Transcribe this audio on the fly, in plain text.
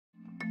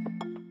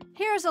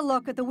Here's a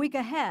look at the week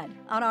ahead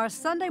on our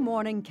Sunday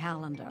morning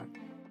calendar.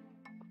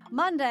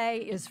 Monday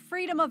is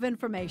Freedom of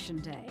Information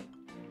Day,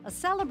 a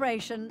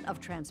celebration of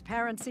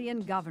transparency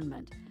in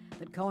government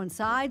that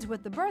coincides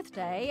with the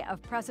birthday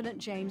of President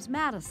James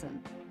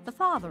Madison, the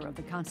father of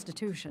the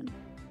Constitution.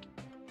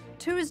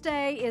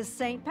 Tuesday is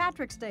St.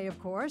 Patrick's Day, of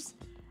course,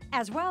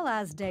 as well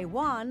as day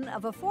one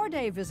of a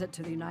 4-day visit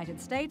to the United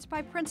States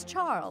by Prince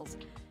Charles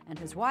and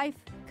his wife,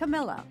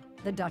 Camilla,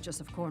 the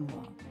Duchess of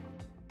Cornwall.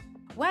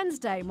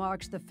 Wednesday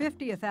marks the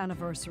 50th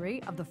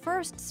anniversary of the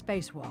first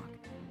spacewalk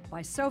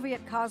by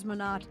Soviet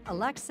cosmonaut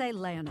Alexei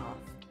Leonov.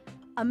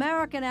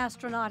 American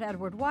astronaut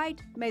Edward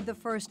White made the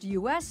first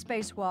U.S.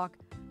 spacewalk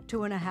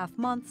 2.5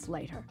 months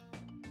later.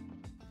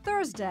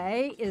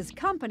 Thursday is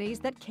Companies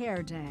That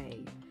Care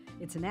Day.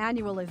 It's an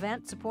annual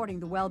event supporting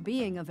the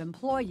well-being of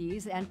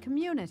employees and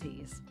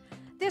communities.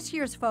 This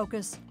year's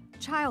focus,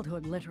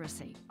 childhood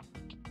literacy.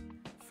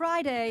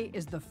 Friday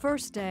is the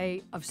first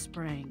day of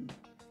spring,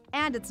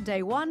 and it's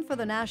day one for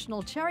the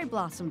National Cherry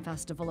Blossom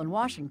Festival in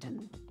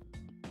Washington.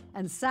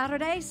 And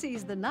Saturday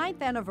sees the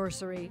 9th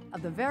anniversary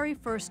of the very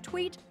first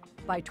tweet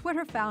by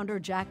Twitter founder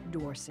Jack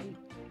Dorsey.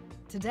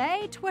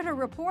 Today, Twitter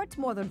reports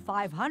more than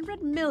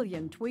 500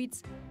 million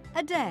tweets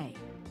a day.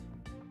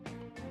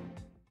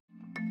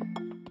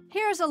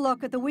 Here's a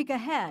look at the week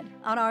ahead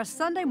on our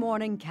Sunday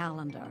morning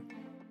calendar.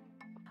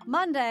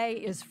 Monday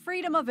is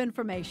Freedom of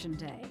Information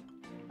Day,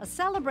 a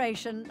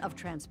celebration of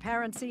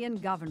transparency in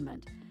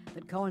government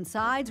that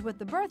coincides with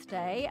the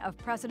birthday of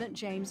President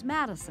James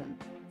Madison,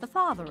 the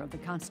father of the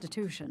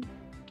Constitution.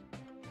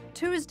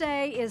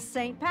 Tuesday is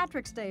St.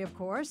 Patrick's Day, of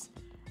course,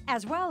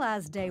 as well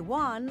as day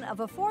one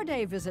of a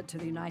 4-day visit to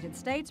the United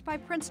States by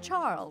Prince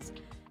Charles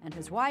and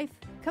his wife,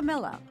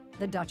 Camilla,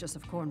 the Duchess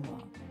of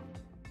Cornwall.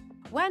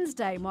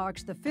 Wednesday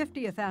marks the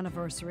 50th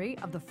anniversary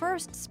of the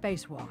first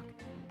spacewalk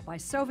by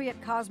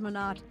Soviet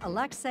cosmonaut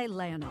Alexei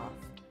Leonov.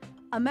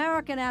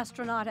 American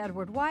astronaut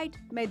Edward White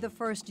made the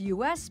first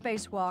U.S.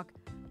 spacewalk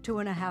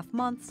 2.5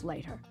 months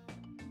later.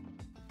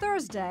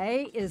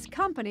 Thursday is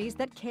Companies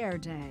That Care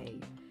Day.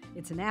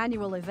 It's an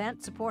annual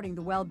event supporting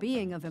the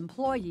well-being of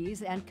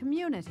employees and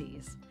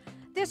communities.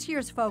 This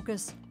year's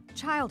focus,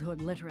 childhood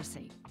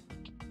literacy.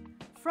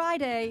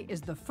 Friday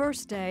is the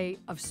first day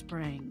of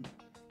spring,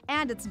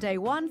 and it's day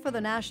one for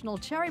the National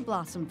Cherry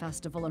Blossom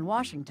Festival in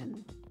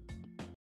Washington.